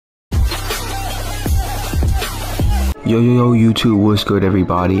Yo, YouTube, what's good,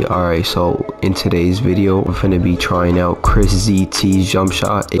 everybody? Alright, so in today's video, we're gonna be trying out KRISZEETEE'S jump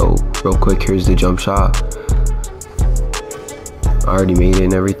shot. Yo, real quick, here's the jump shot. I already made it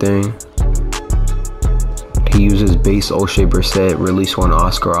and everything. He uses base O-shape reset, release 1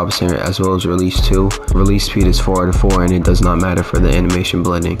 Oscar opposite, as well as release 2. Release speed is 4/4, and it does not matter for the animation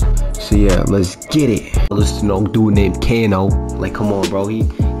blending. So yeah, let's get it. Listen to no dude named Kano. Like, come on, bro. He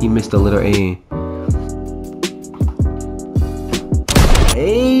missed a little A.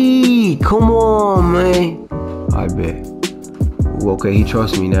 Hey, come on, man. I bet. Ooh, okay, he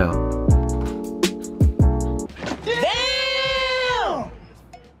trusts me now. Damn!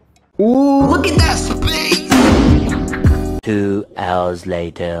 Ooh, look at that space. 2 hours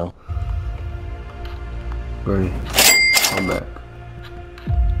later. Ready? I'm back.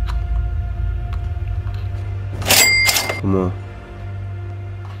 Come on.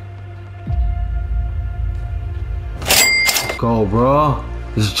 Let's go, bro.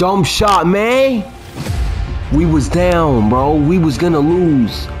 This jump shot, man. We was down, bro. We was gonna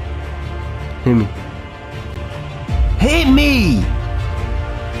lose. Hit me. Hit me!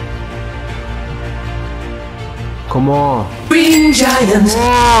 Come on. Green Giants. Come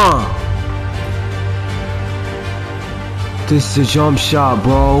on. This is a jump shot,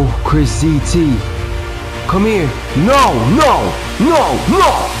 bro. KRISZEETEE. Come here. No.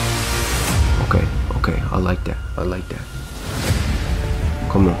 Okay. I like that.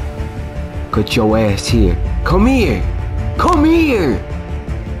 Come on. Get your ass here. Come here.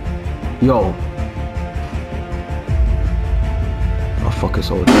 Yo. Oh, fuck,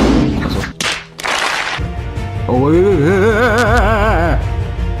 it's over. Oh, wait.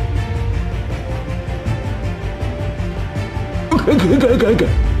 Okay.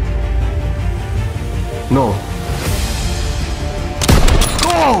 No.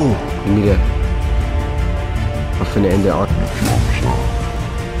 Go! Give me that. I'm finna end it on.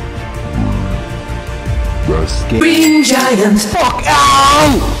 Green Giants. Fuck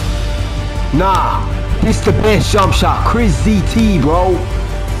out! Nah, this the best jump shot. KRISZEETEE, bro.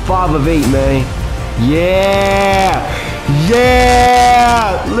 5 of 8, man. Yeah!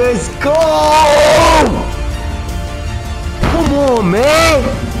 Let's go! Come on, man!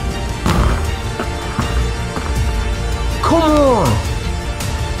 Come on!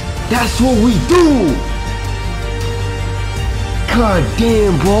 That's what we do! God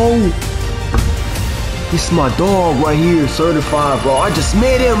damn, bro! This is my dog right here, certified, bro. I just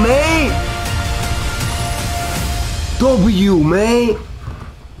made him, man! W, man!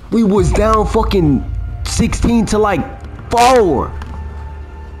 We was down fucking 16 to like 4.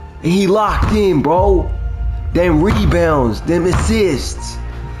 And he locked in, bro. Them rebounds, them assists.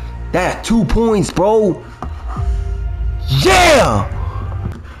 That 2 points, bro. Yeah!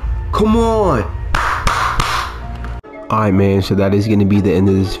 Come on. Alright, man, so that is gonna be the end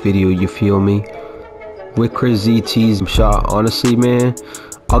of this video, you feel me? With KRISZEETEE'S shot, honestly, man,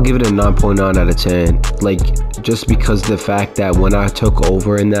 I'll give it a 9.9 out of 10. Like, just because the fact that when I took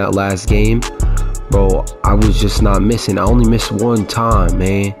over in that last game, bro, I was just not missing. I only missed 1 time,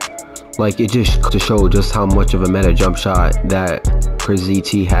 man. Like, it just to show just how much of a meta jump shot that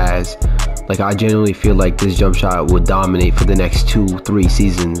KRISZEETEE has. Like, I genuinely feel like this jump shot would dominate for the next 2-3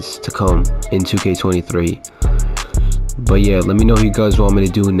 seasons to come in 2K23. But yeah, let me know what you guys want me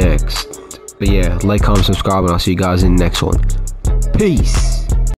to do next. But yeah, like, comment, subscribe, and I'll see you guys in the next one. Peace.